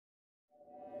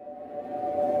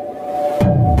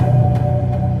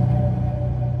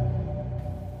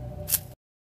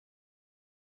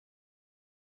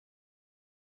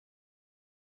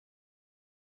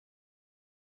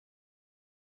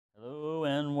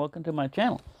and welcome to my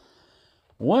channel.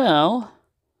 Well,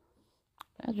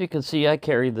 as you can see, I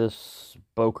carry this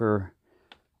Boker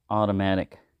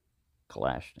Automatic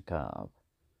Kalashnikov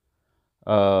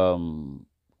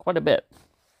quite a bit.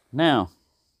 Now,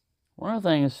 one of the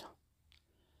things,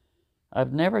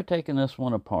 I've never taken this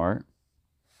one apart.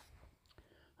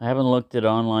 I haven't looked at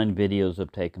online videos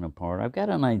of taking apart. I've got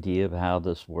an idea of how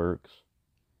this works,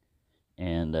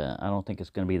 and I don't think it's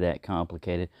going to be that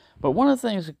complicated. But one of the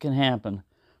things that can happen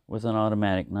with an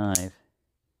automatic knife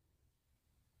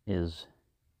is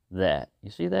that. You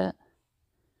see that?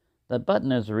 That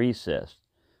button is recessed.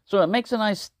 So it makes a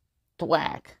nice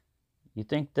thwack. You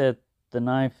think that the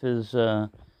knife is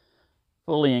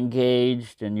fully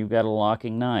engaged and you've got a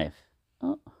locking knife.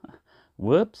 Oh,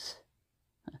 whoops.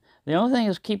 The only thing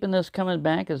is keeping this coming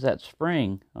back is that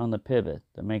spring on the pivot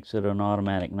that makes it an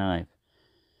automatic knife.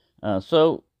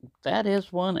 So that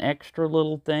is one extra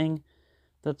little thing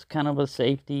that's kind of a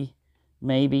safety,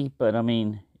 maybe, but I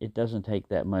mean, it doesn't take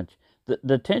that much.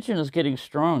 The tension is getting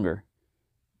stronger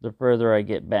the further I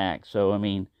get back, so I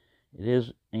mean, it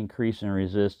is increasing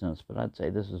resistance, but I'd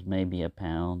say this is maybe a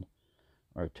pound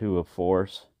or two of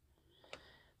force.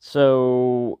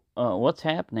 So what's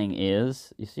happening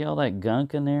is, you see all that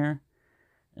gunk in there?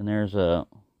 And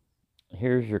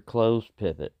here's your closed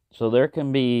pivot. So there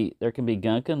can be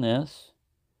gunk in this,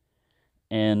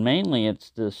 and mainly it's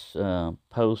this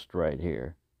post right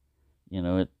here. You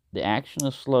know, the action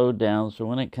is slowed down, so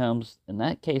when it comes, in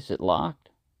that case it locked,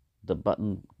 the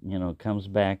button, you know, comes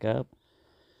back up.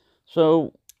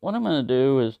 So what I'm going to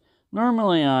do is,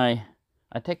 normally I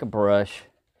take a brush,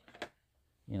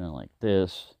 you know, like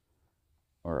this,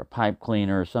 or a pipe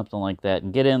cleaner or something like that,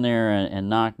 and get in there and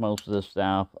knock most of this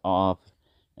stuff off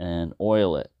and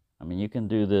oil it. I mean, you can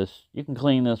do this, you can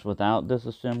clean this without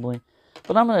disassembly,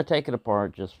 but I'm going to take it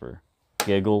apart just for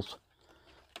giggles.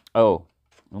 Oh,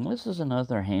 and this is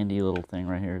another handy little thing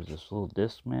right here, is this little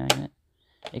disc magnet.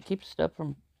 It keeps stuff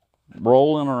from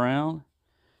rolling around,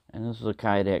 and this is a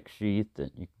Kydex sheath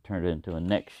that you can turn it into a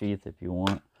neck sheath if you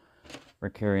want for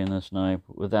carrying this knife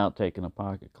without taking a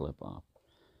pocket clip off.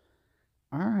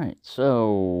 Alright,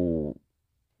 so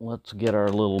let's get our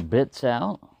little bits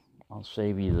out. I'll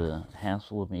save you the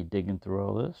hassle of me digging through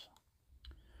all this.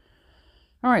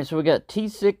 Alright, so we got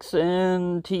T6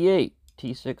 and T8.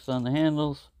 T6 on the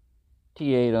handles,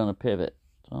 T8 on the pivot.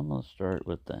 So I'm going to start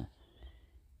with the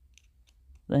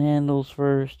handles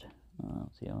first.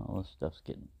 See, all this stuff's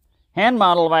getting... Hand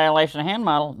model violation, hand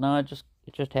model. No, it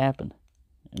just happened.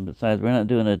 And besides, we're not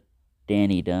doing a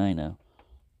Danny Dino.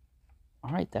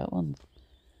 Alright, that one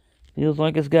feels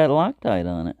like it's got Loctite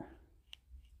on it.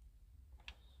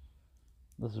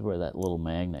 This is where that little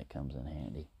magnet comes in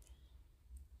handy.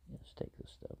 Let's take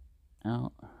this stuff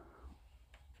out.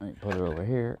 Let me put it over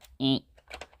here. And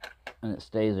it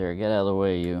stays there. Get out of the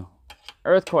way, you.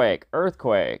 Earthquake!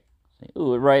 Earthquake! See,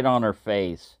 ooh, right on her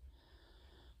face.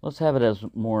 Let's have it as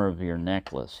more of your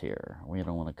necklace here. We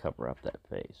don't want to cover up that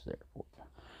face there.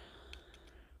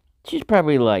 She's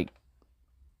probably like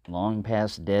long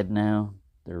past dead now.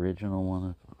 The original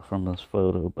one from this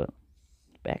photo, but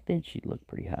back then she looked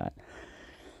pretty hot.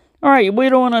 Alright, we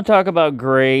don't want to talk about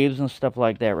graves and stuff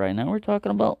like that right now. We're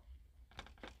talking about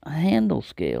handle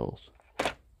scales.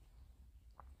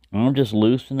 I'm just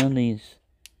loosening these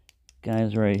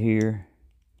guys right here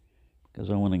because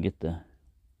I want to get the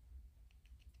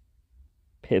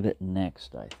pivot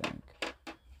next, I think.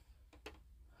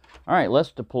 Alright,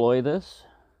 let's deploy this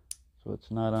so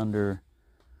it's not under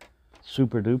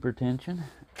super duper tension,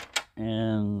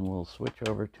 and we'll switch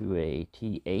over to a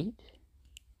T8.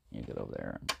 You get over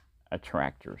there and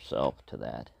attract yourself to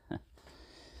that.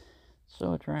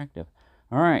 So attractive.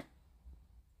 All right,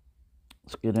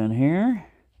 let's get in here.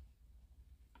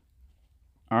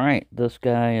 All right, this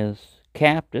guy is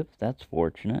captive. That's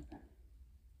fortunate.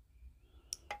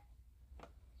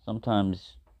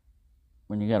 Sometimes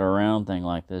when you got a round thing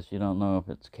like this, you don't know if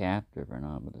it's captive or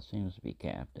not, but it seems to be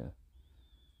captive.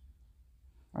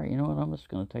 Alright, you know what? I'm just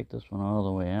going to take this one all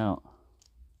the way out.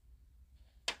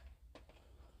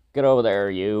 Get over there,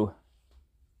 you.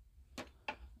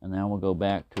 And now we'll go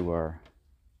back to our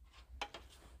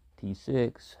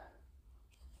T6.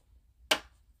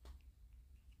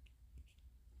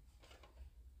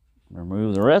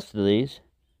 Remove the rest of these.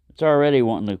 It's already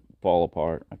wanting to fall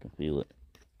apart. I can feel it.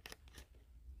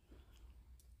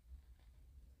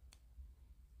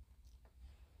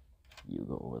 You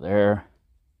go over there.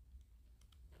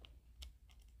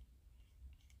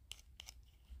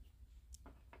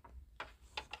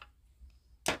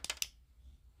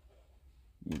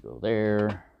 You go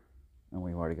there, and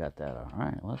we've already got that. All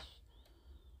right, let's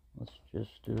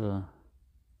just do a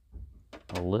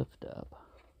a lift up.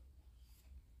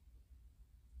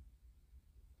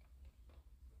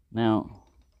 Now,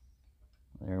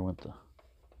 there went the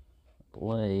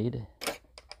blade.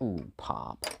 Ooh,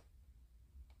 pop.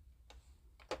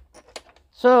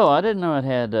 So, I didn't know it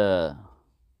had a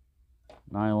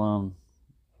nylon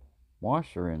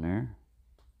washer in there.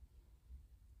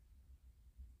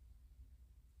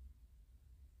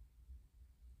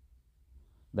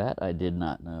 That I did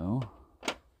not know.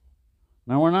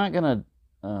 Now, we're not going to...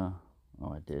 oh,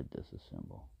 I did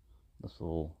disassemble.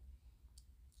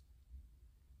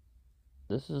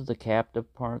 This is the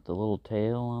captive part, the little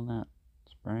tail on that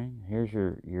spring. Here's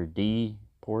your D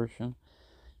portion.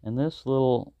 And this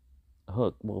little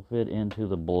hook will fit into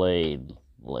the blade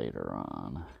later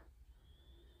on.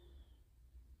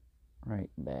 Right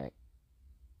back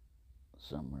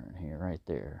somewhere in here, right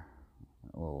there.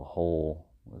 That little hole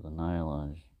where the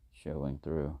nylon's showing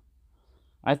through.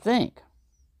 I think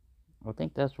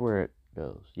that's where it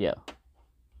goes. Yeah.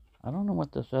 I don't know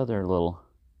what this other little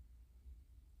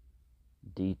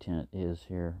detent is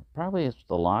here. Probably it's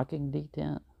the locking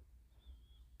detent.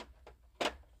 I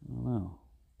don't know.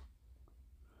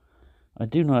 I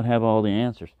do not have all the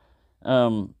answers.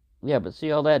 Yeah, but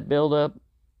see all that buildup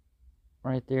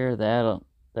right there?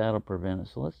 That'll prevent it.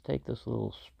 So let's take this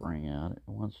little spring out. It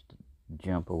wants to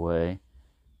jump away.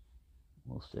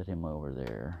 We'll set him over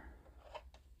there.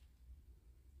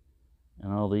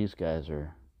 And all these guys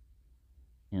are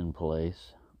in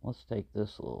place. Let's take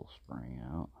this little spring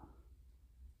out,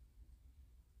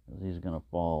 because he's going to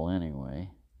fall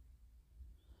anyway.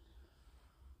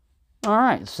 All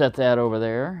right, set that over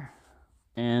there.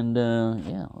 And,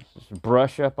 yeah, let's just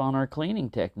brush up on our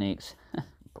cleaning techniques.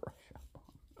 Brush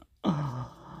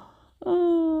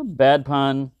up. Bad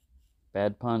pun.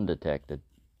 Bad pun detected.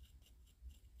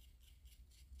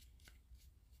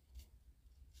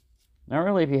 Now,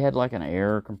 really, if you had like an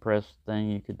air compressed thing,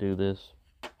 you could do this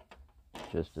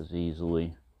just as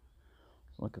easily.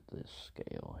 Let's look at this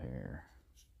scale here.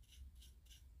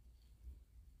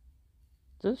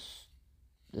 This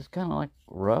is kind of like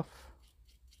rough.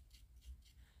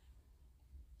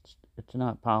 It's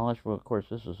not polished. Well, of course,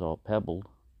 this is all pebbled.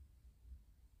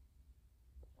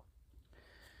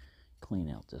 Clean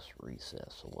out this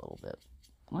recess a little bit.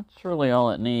 That's really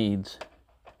all it needs.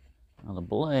 Now the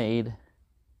blade,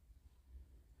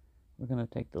 we're going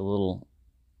to take the little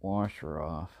washer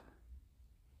off.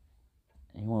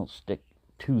 He won't stick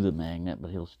to the magnet,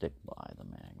 but he'll stick by the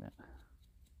magnet.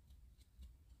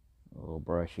 A little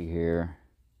brushy here.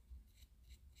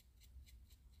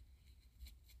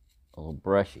 A little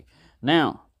brushy.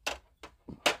 Now,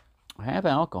 I have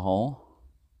alcohol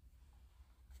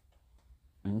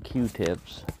and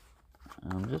Q-tips.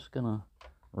 I'm just going to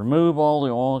remove all the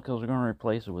oil because we're going to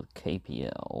replace it with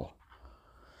KPL.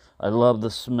 I love the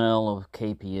smell of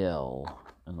KPL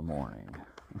in the morning.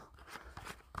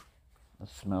 It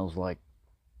smells like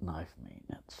knife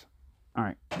maintenance. All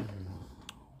right,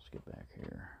 let's get back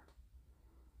here.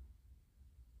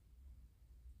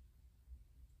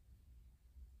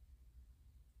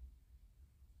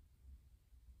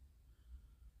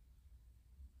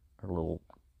 Our little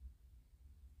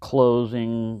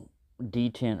closing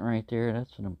detent right there,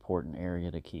 that's an important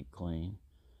area to keep clean.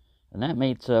 And that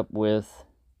mates up with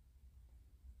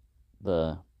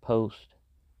the post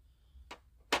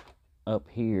up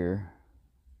here,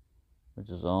 which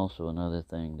is also another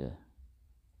thing to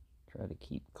try to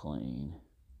keep clean.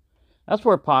 That's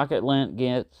where pocket lint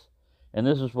gets, and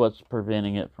this is what's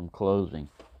preventing it from closing,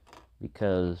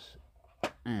 because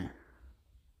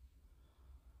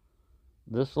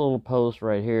this little post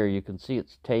right here, you can see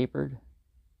it's tapered,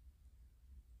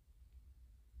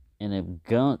 and if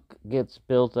gunk gets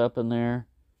built up in there,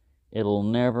 it'll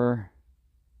never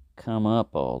come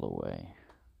up all the way.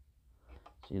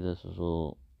 See, this is a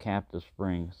little captive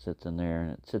spring sits in there,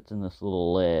 and it sits in this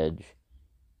little ledge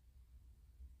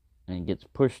and gets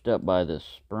pushed up by this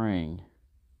spring,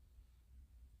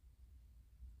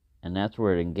 and that's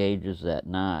where it engages that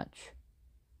notch.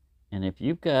 And if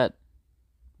you've got,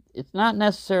 it's not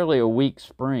necessarily a weak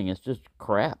spring, it's just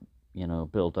crap, you know,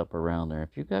 built up around there.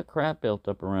 If you've got crap built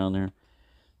up around there,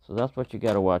 so that's what you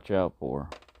got to watch out for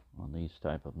on these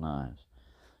type of knives.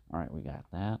 All right, we got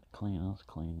that clean. Let's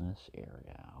clean this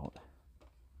area out.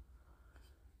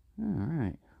 All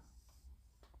right,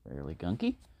 fairly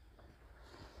gunky.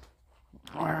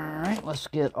 All right, let's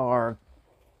get our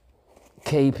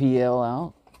KPL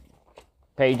out.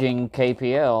 Paging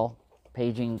KPL.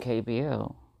 Paging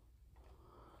KPL.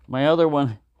 My other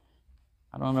one,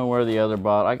 I don't know where the other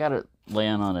bottle, I got it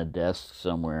laying on a desk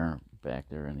somewhere back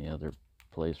there in the other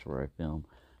place where I film.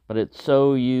 But it's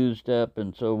so used up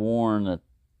and so worn that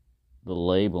the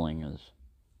labeling is.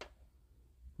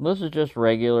 This is just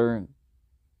regular,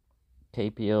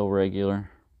 KPL regular.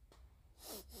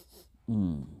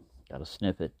 Gotta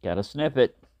sniff it, gotta sniff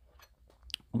it.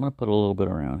 I'm gonna put a little bit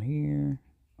around here.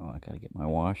 Oh, I gotta get my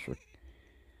washer.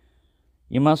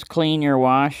 You must clean your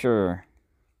washer.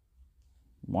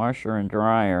 Washer and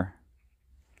dryer.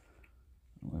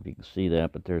 I don't know if you can see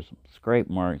that, but there's some scrape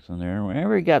marks in there.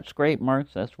 Whenever you got scrape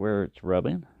marks, that's where it's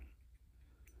rubbing.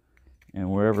 And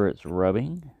wherever it's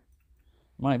rubbing,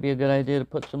 might be a good idea to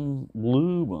put some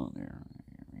lube on there.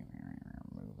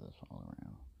 Move this all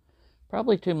around.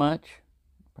 Probably too much.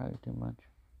 Probably too much.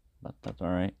 But that's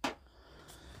alright.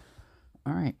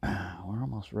 Alright, we're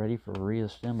almost ready for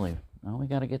reassembly. Now we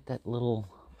gotta get that little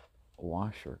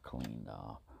washer cleaned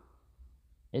off.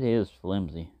 It is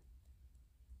flimsy.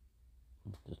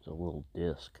 It's just a little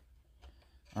disc.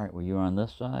 Alright, were you on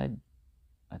this side?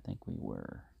 I think we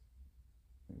were.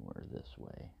 We were this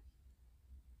way.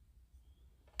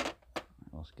 Right,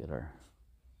 let's get our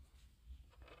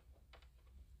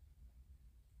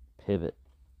pivot.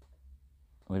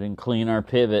 We didn't clean our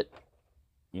pivot.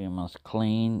 You must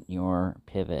clean your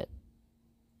pivot.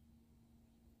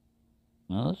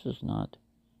 No, this is not.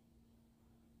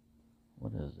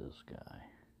 What is this guy?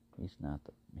 He's not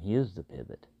the. He is the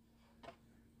pivot.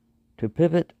 To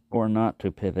pivot or not to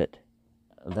pivot?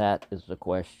 That is the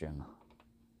question.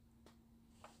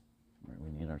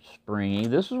 We need our springy.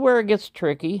 This is where it gets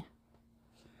tricky.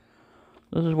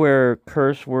 This is where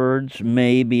curse words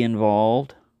may be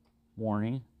involved.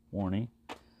 Warning, warning.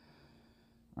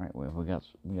 All right, we got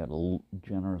to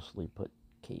generously put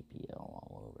KPL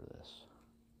all over this.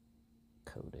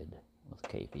 Coated with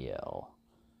KPL.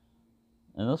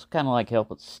 And this kind of like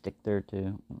help it stick there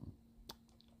too.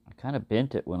 I kind of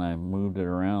bent it when I moved it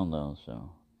around though,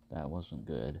 so that wasn't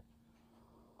good.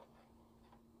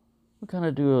 We'll kind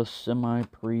of do a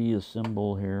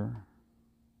semi-pre-assemble here.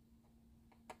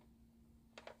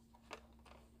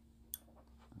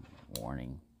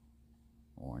 Warning.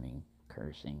 Warning.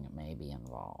 Cursing may be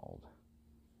involved.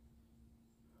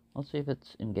 Let's see if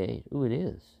it's engaged. Ooh, it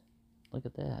is. Look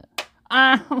at that.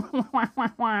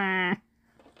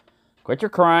 Quit your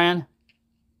crying.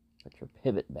 Put your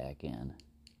pivot back in.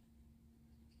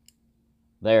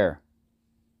 There.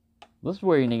 This is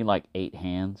where you need like 8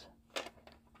 hands.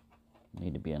 You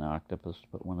need to be an octopus to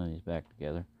put one of these back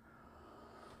together.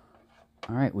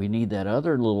 Alright, we need that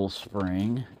other little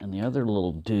spring and the other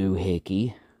little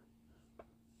doohickey.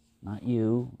 Not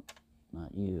you.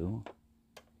 Not you.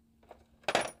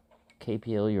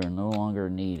 KPL, you're no longer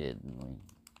needed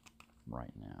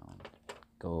right now.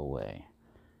 Go away.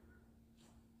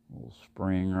 Little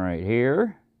spring right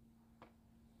here.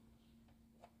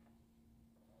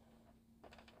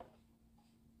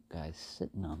 Guy's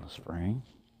sitting on the spring.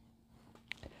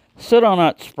 Sit on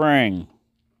that spring.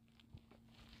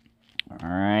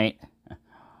 Alright. This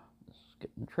is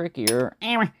getting trickier.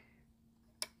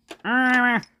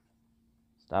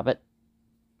 Stop it.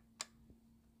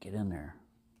 Get in there.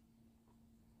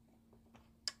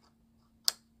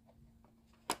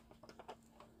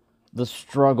 The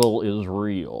struggle is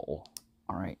real.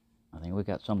 Alright. I think we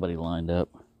got somebody lined up.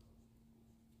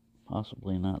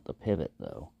 Possibly not the pivot,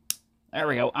 though. There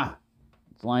we go.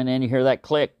 It's lined in. You hear that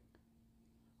click?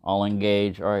 All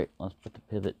engaged. Alright, let's put the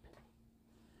pivot.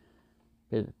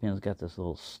 Pivot pin's got this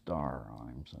little star on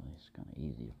him, so he's kind of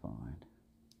easy to find.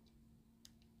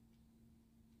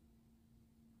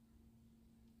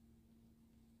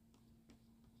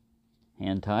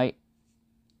 Hand tight.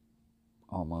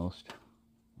 Almost.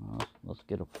 Well, let's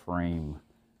get a frame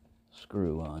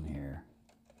screw on here.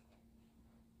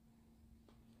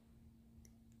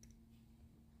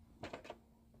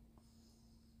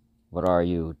 What are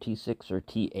you, T6 or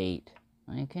T8?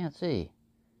 You can't see.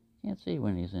 Can't see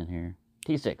when he's in here.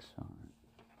 T6. All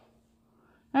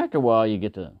right. After a while, you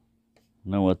get to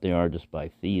know what they are just by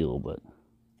feel, but,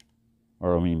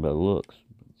 or I mean by looks,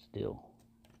 but still.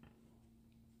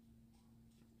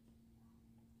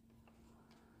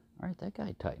 All right, that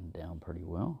guy tightened down pretty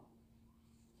well.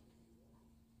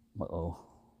 Uh-oh.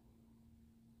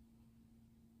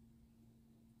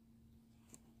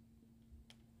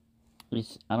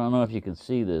 I don't know if you can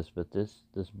see this, but this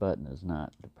button is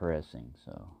not depressing,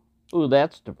 so. Ooh,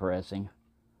 that's depressing.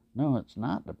 No, it's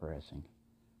not depressing.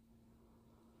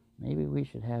 Maybe we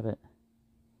should have it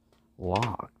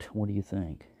locked. What do you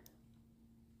think?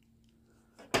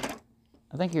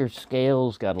 I think your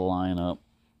scales got to line up.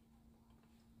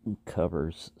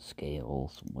 Covers,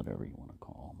 scales, whatever you want to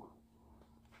call them.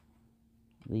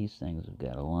 These things have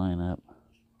got to line up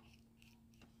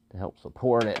to help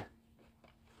support it.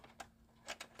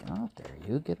 Get off there,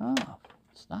 you. Get off.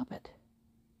 Stop it.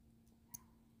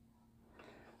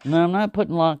 No, I'm not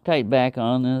putting Loctite back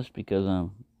on this because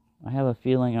I have a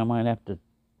feeling I might have to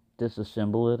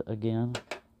disassemble it again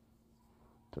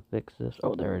to fix this.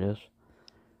 Oh, there it is.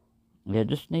 Yeah, it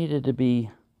just needed to be,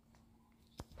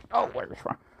 where's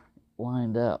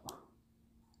lined up.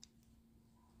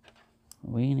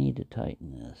 We need to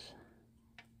tighten this.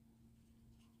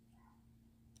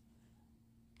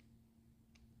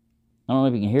 I don't know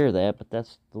if you can hear that, but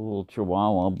that's the little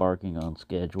Chihuahua barking on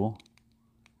schedule.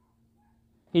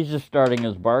 He's just starting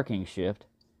his barking shift.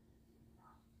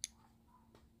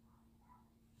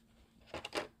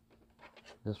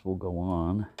 This will go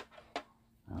on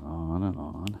and on and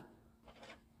on.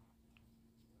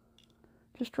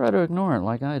 Just try to ignore it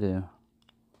like I do.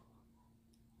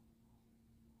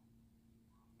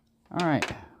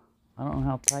 Alright. I don't know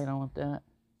how tight I want that.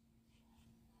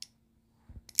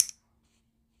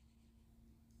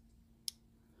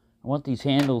 I want these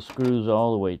handle screws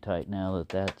all the way tight now that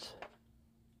that's...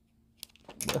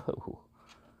 Whoa.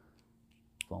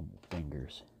 Fumble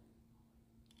fingers.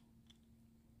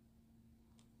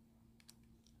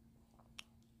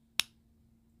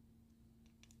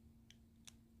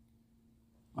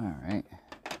 Alright.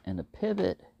 And the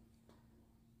pivot...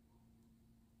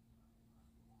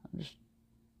 I'm just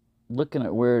looking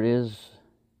at where it is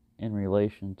in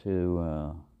relation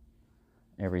to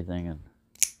everything, and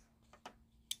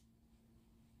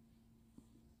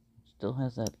still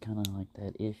has that kind of like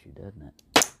that issue, doesn't it?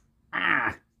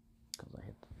 Ah! Because I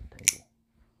hit the table.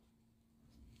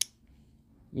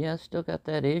 Yeah, I still got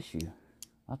that issue.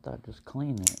 I thought just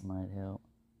cleaning it might help.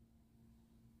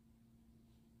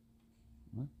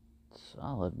 It's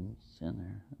solid. It's in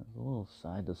there. There's a little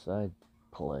side-to-side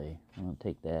play. I'm going to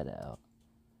take that out.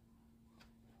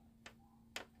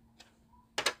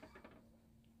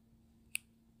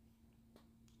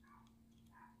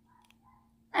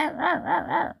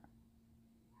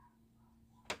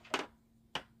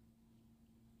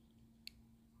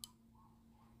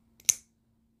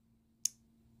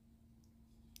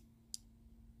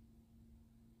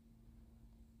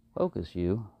 Focus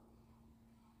you.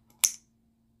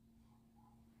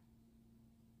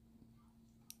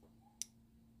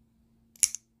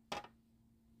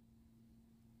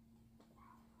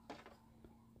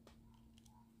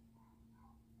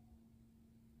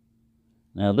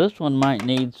 Now this one might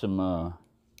need some what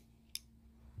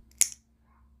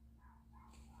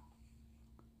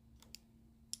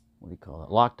do you call it?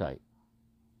 Loctite.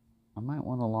 I might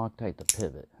want to Loctite the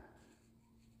pivot.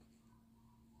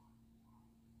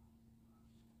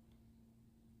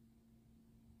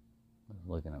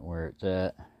 Looking at where it's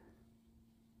at.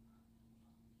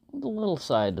 The little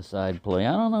side-to-side play.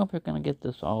 I don't know if we're going to get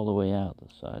this all the way out, the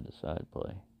side-to-side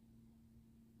play.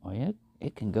 Oh yeah,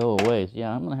 it can go a ways.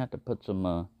 Yeah, I'm going to have to put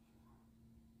some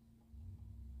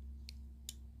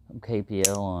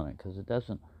KPL on it because it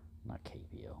doesn't, not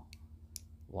KPL,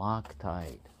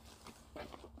 Loctite.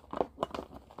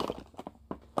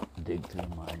 Dig through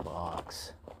my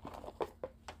box.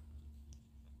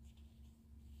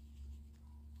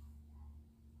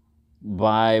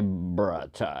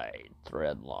 Vibratite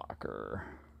thread locker.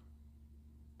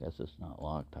 Guess it's not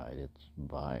Loctite, it's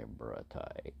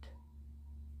Vibratite.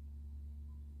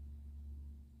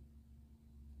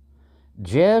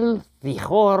 Gel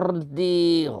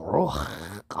Fiordi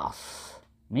Rojas.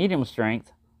 Medium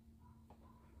strength.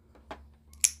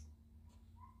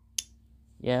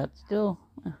 Yeah, it's still...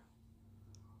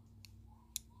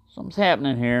 something's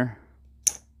happening here.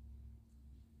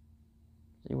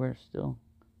 See where it's still...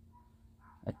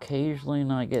 occasionally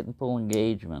not getting full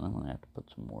engagement. I'm going to have to put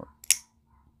some more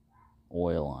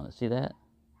oil on it. See that?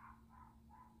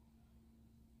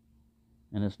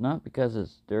 And it's not because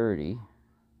it's dirty.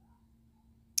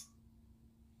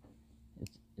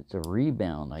 It's a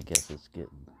rebound, I guess it's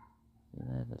getting. See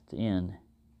that? It's in.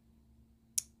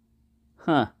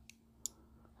 Huh.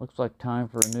 Looks like time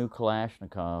for a new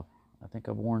Kalashnikov. I think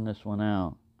I've worn this one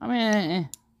out. I mean,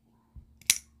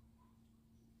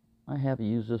 I have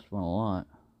used this one a lot.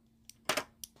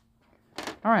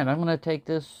 Alright, I'm going to take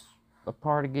this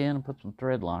apart again and put some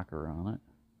thread locker on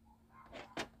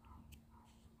it.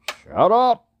 Shut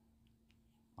up!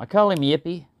 I call him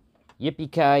Yippee.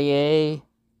 Yippee-ki-yay.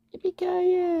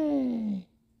 Yippee-ki-yay.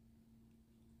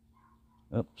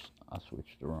 Oops, I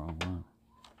switched the wrong one.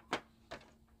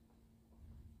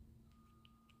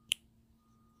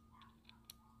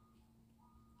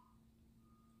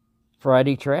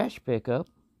 Friday trash pickup.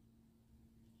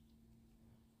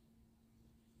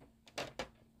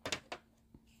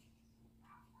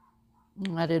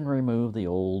 I didn't remove the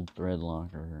old thread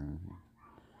locker or anything.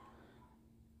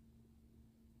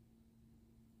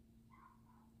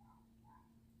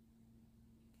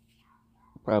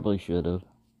 Probably should have.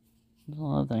 There's a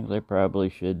lot of things I probably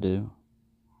should do.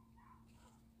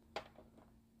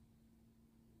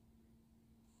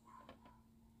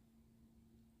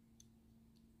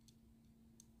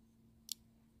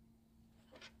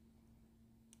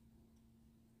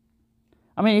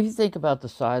 I mean, if you think about the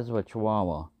size of a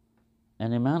Chihuahua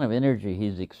and the amount of energy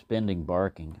he's expending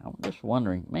barking, I'm just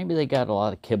wondering, maybe they got a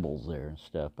lot of kibbles there and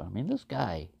stuff. I mean, this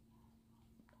guy,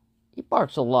 he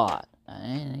barks a lot.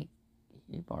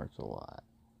 He barks a lot.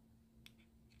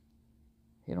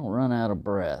 He don't run out of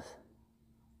breath.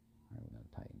 I'm going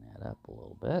to tighten that up a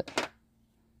little bit.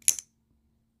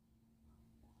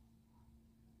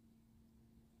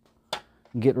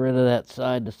 Get rid of that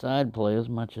side-to-side play as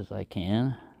much as I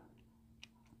can.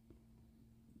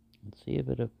 Let's see if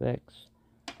it affects.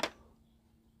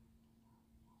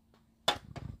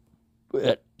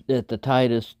 At the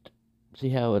tightest, see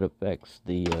how it affects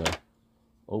the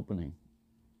opening.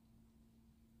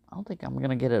 I don't think I'm going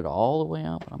to get it all the way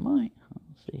out, but I might.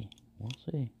 We'll see. We'll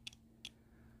see.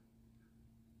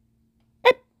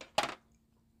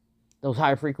 Those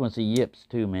high-frequency yips,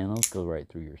 too, man. Those go right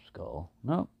through your skull.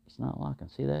 Nope, it's not locking.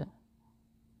 See that?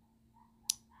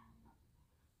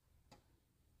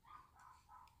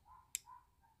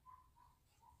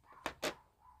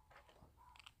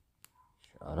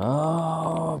 Shut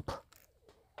up.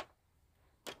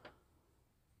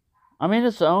 I mean,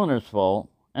 it's the owner's fault.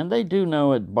 And they do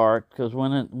know it barked, because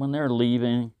when they're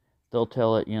leaving, they'll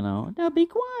tell it, you know, now be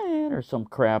quiet, or some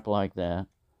crap like that.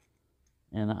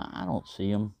 And I don't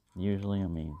see them, usually. I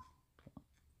mean,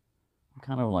 I'm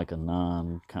kind of like a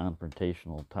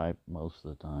non-confrontational type most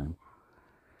of the time.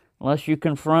 Unless you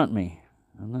confront me.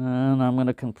 And then I'm going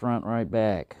to confront right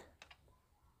back.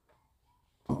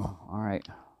 Alright.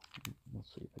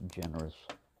 Let's see if a generous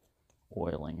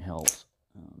oiling helps.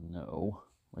 Oh, no.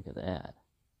 Look at that.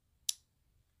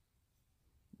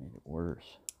 Made it worse.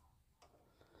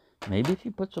 Maybe if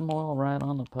you put some oil right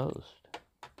on the post.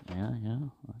 Yeah,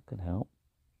 that could help.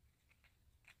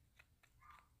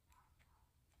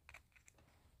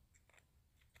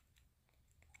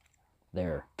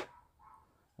 There.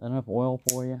 Enough oil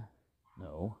for you?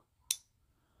 No.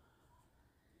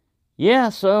 Yeah,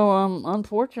 so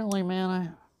unfortunately,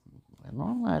 man,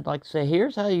 normally I'd like to say,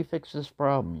 here's how you fix this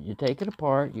problem. You take it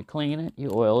apart, you clean it,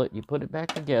 you oil it, you put it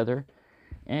back together,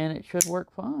 and it should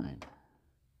work fine.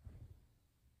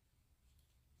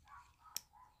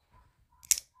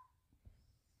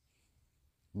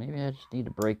 Maybe I just need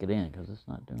to break it in, because it's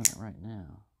not doing it right now.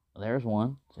 There's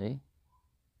one, see?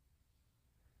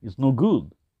 It's no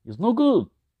good. It's no good.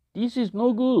 This is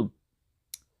no good.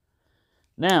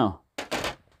 Now,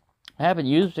 I haven't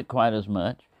used it quite as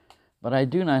much, but I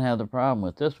do not have the problem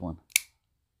with this one.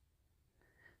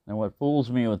 And what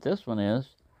fools me with this one is,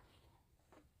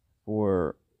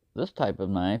 for this type of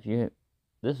knife,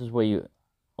 this is where you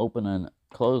open and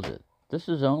close it. This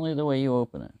is only the way you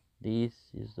open it. This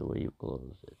is the way you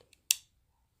close it.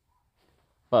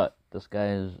 But this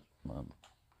guy is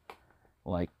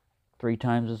like 3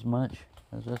 times as much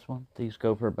as this one. These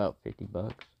go for about 50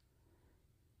 bucks.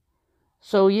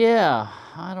 So yeah,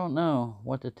 I don't know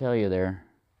what to tell you there.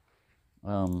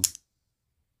 I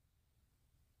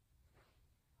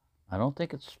don't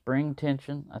think it's spring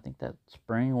tension. I think that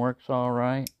spring works all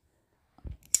right.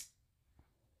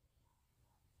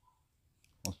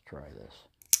 Let's try this.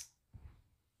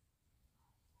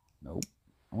 Nope.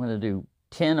 I'm going to do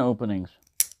 10 openings.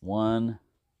 1,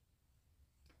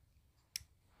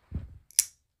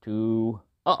 2.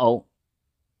 Uh-oh.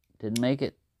 Didn't make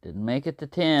it. Didn't make it to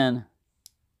 10.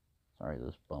 Sorry,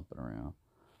 this bumping around.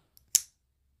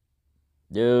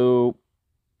 Nope.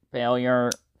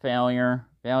 Failure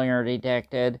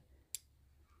detected.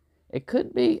 It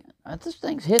could be, this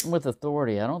thing's hitting with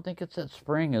authority. I don't think it's that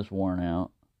spring is worn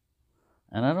out.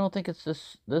 And I don't think it's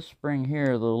this spring here,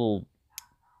 the little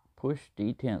push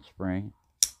detent spring,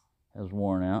 has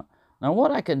worn out. Now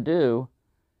what I can do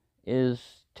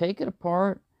is take it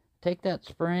apart, take that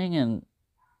spring and,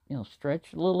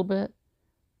 stretch it a little bit,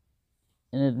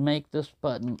 and it'd make this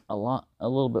button a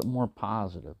little bit more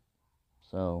positive.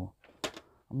 So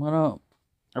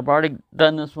I've already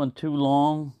done this one too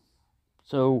long,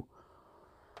 so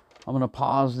I'm gonna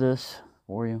pause this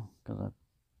for you because I've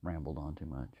rambled on too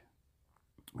much.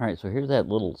 All right, so here's that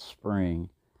little spring,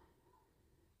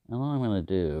 and what I'm gonna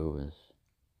do is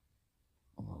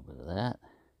a little bit of that.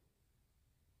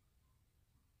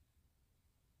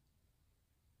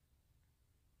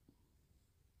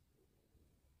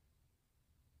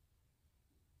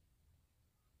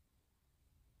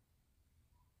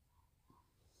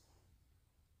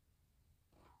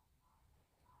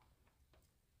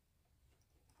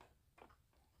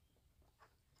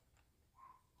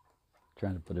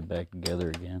 trying to put it back together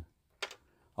again.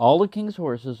 All the king's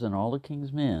horses and all the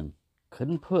king's men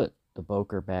couldn't put the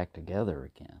Boker back together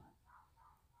again.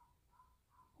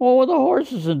 What were the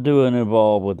horses doing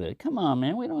involved with it? Come on,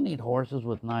 man. We don't need horses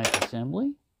with knife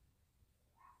assembly.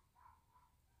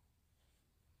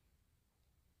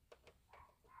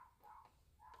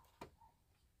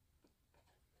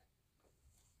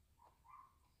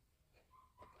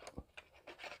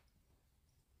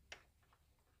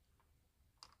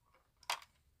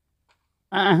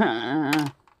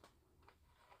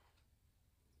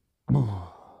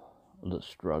 The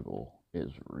struggle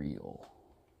is real.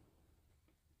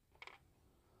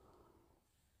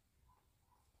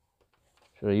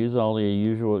 Should I use all the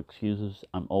usual excuses?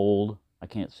 I'm old. I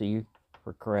can't see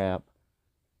for crap.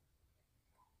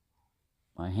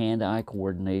 My hand-eye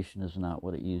coordination is not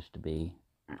what it used to be.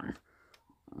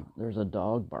 There's a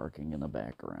dog barking in the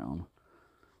background.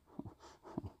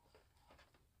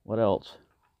 What else?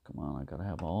 Come on, I gotta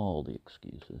have all the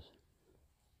excuses.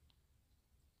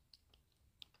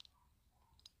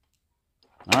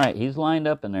 Alright, he's lined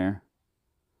up in there.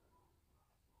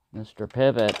 Mr.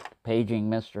 Pivot, paging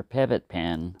Mr. Pivot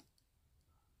Pen.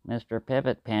 Mr.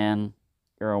 Pivot Pen,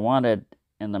 you're wanted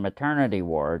in the maternity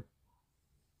ward.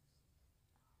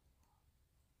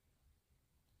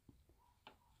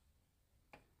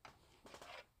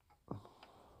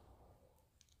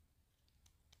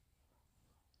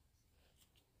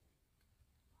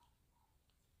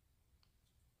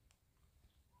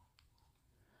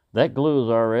 That glue is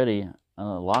already,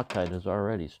 Loctite is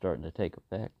already starting to take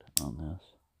effect on this.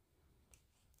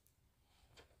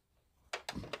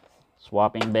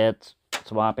 Swapping bits,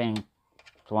 swapping.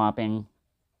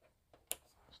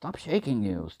 Stop shaking,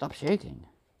 you. Stop shaking.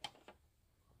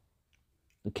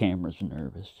 The camera's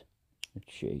nervous. It's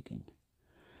shaking.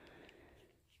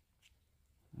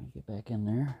 I'll get back in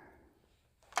there.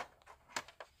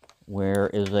 Where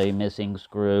is a missing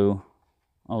screw?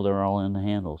 Oh, they're all in the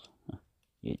handles. Huh,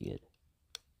 idiot.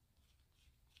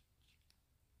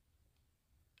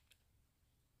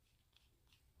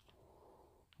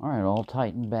 All right, all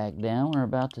tightened back down. We're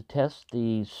about to test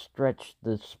the stretch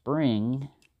the spring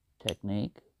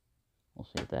technique. We'll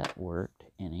see if that worked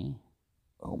any.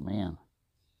 Oh, man.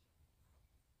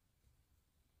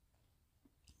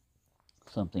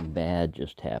 Something bad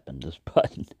just happened. This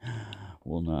button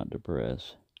will not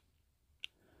depress.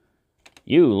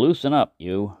 You, loosen up,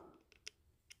 you.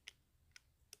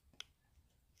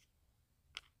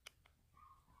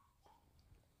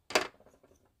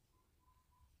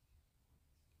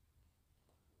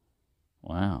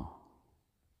 Wow.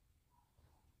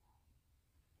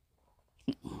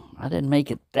 I didn't make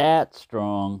it that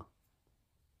strong.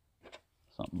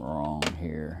 Something wrong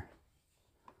here.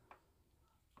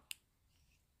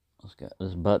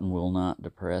 This button will not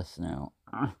depress now.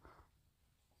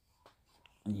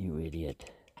 You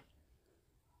idiot.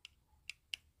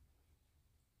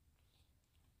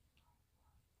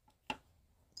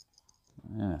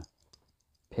 Yeah.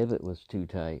 Pivot was too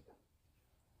tight.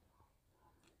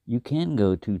 You can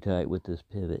go too tight with this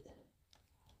pivot.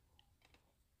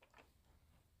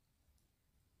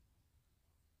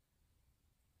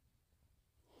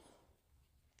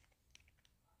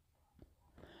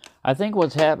 I think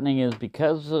what's happening is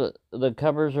because the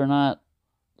covers are not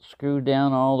screwed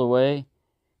down all the way,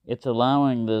 it's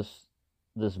allowing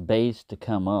this base to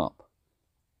come up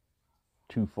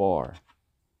too far.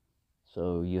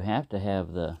 So you have to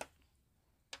have the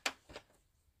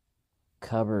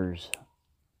covers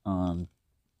on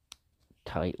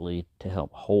tightly to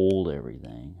help hold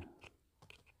everything.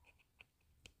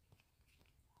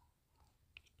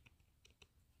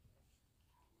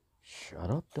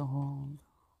 Shut up, dog.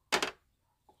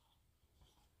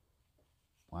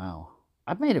 Wow,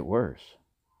 I've made it worse.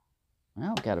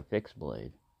 Now I've got a fixed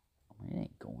blade. It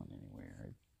ain't going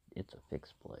anywhere. It's a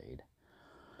fixed blade.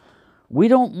 We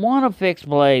don't want a fixed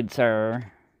blade,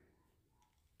 sir.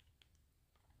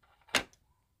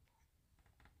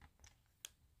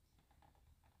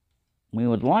 We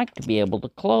would like to be able to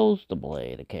close the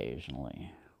blade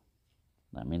occasionally.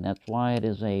 I mean, that's why it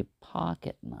is a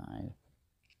pocket knife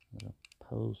as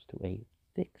opposed to a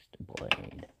fixed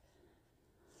blade.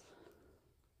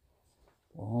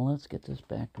 Well, let's get this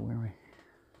back to where we...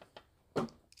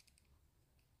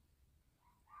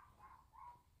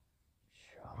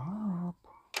 Shut up.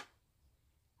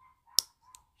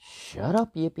 Shut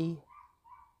up, Yippee.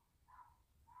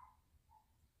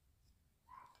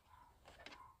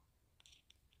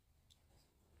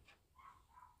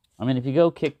 I mean, if you go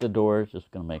kick the door, it's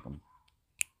just going to make them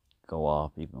go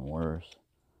off even worse.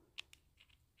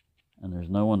 And there's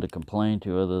no one to complain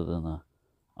to other than the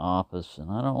office.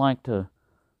 And I don't like to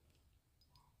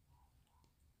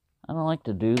I don't like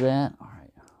to do that. All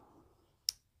right.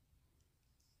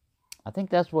 I think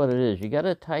that's what it is. You got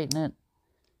to tighten it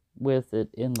with it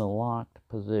in the locked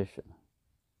position.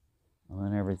 And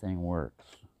then everything works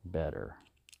better.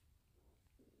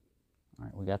 All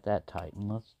right, we got that tightened.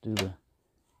 Let's do the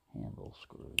handle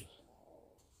screws.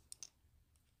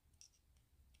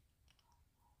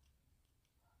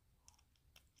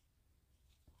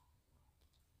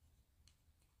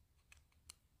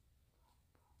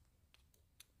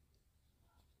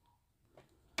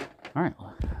 All right,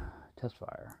 test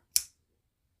fire.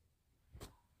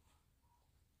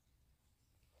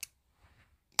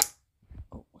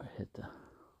 Oh, I hit the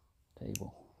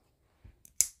table.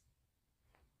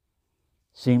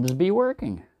 Seems to be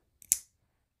working.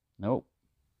 Nope,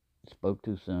 spoke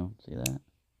too soon. See that?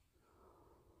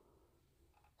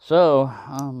 So,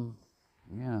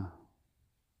 yeah.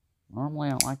 Normally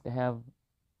I don't like to have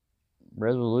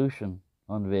resolution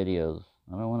on videos.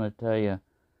 I don't want to tell you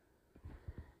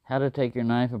how to take your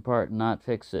knife apart and not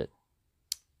fix it,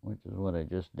 which is what I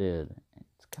just did.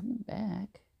 It's coming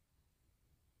back.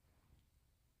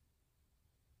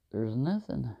 There's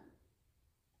nothing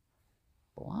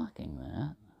blocking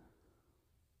that.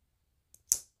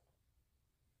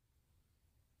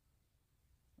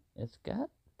 It's got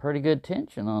pretty good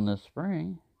tension on this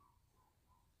spring.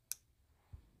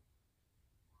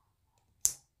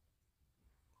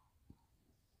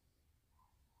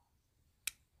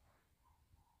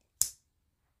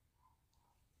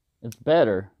 It's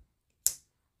better.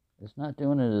 It's not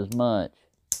doing it as much.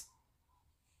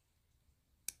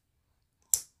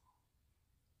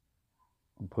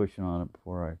 I'm pushing on it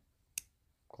before I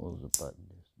close the button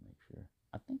just to make sure.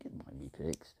 I think it might be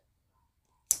fixed.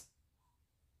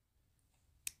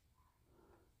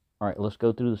 All right, let's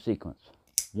go through the sequence.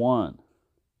 1,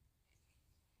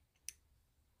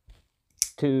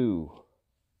 2,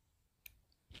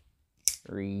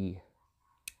 3,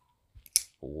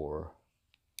 4,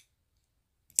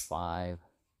 5.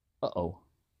 Uh-oh.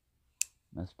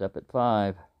 Messed up at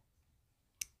 5.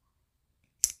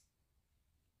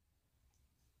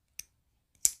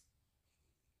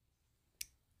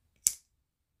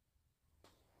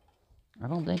 I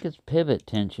don't think it's pivot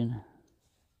tension.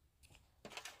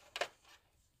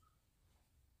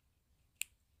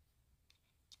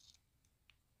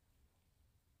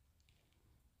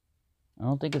 I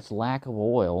don't think it's lack of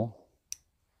oil.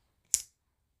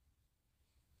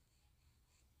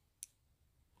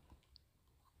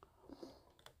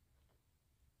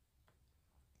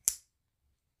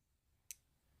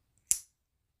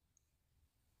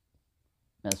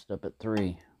 Messed up at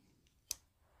 3.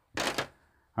 All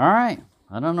right.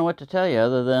 I don't know what to tell you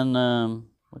other than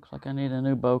looks like I need a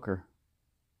new Boker.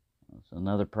 That's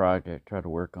another project. Try to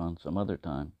work on some other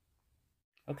time.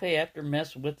 Okay, after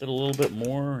messing with it a little bit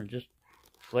more and just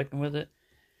flicking with it,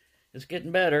 it's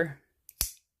getting better.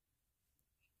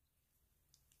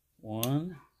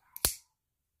 1,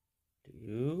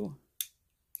 2,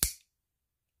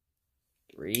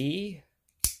 3,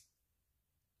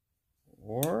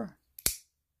 4,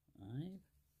 5,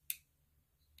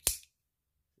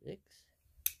 6,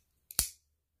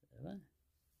 7,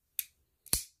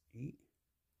 8,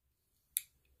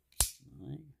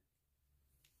 9,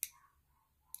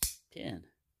 10.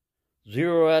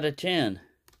 0 out of 10.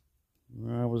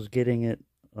 I was getting it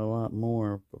a lot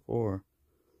more before.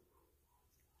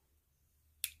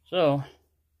 So,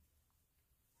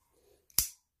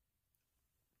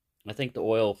 I think the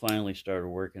oil finally started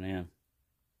working in.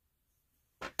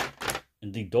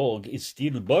 And the dog is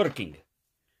still barking.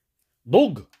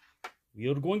 Dog, we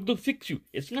are going to fix you.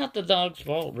 It's not the dog's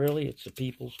fault, really. It's the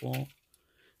people's fault.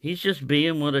 He's just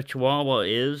being what a Chihuahua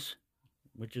is,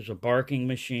 which is a barking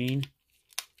machine.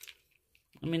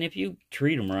 I mean, if you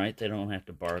treat them right, they don't have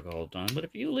to bark all the time. But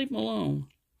if you leave them alone,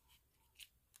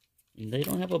 and they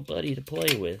don't have a buddy to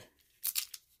play with,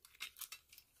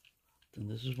 then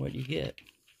this is what you get.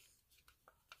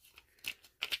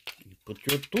 You put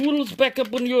your tools back up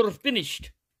when you're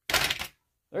finished.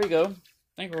 There you go.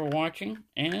 Thank you for watching,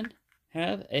 and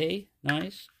have a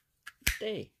nice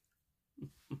day.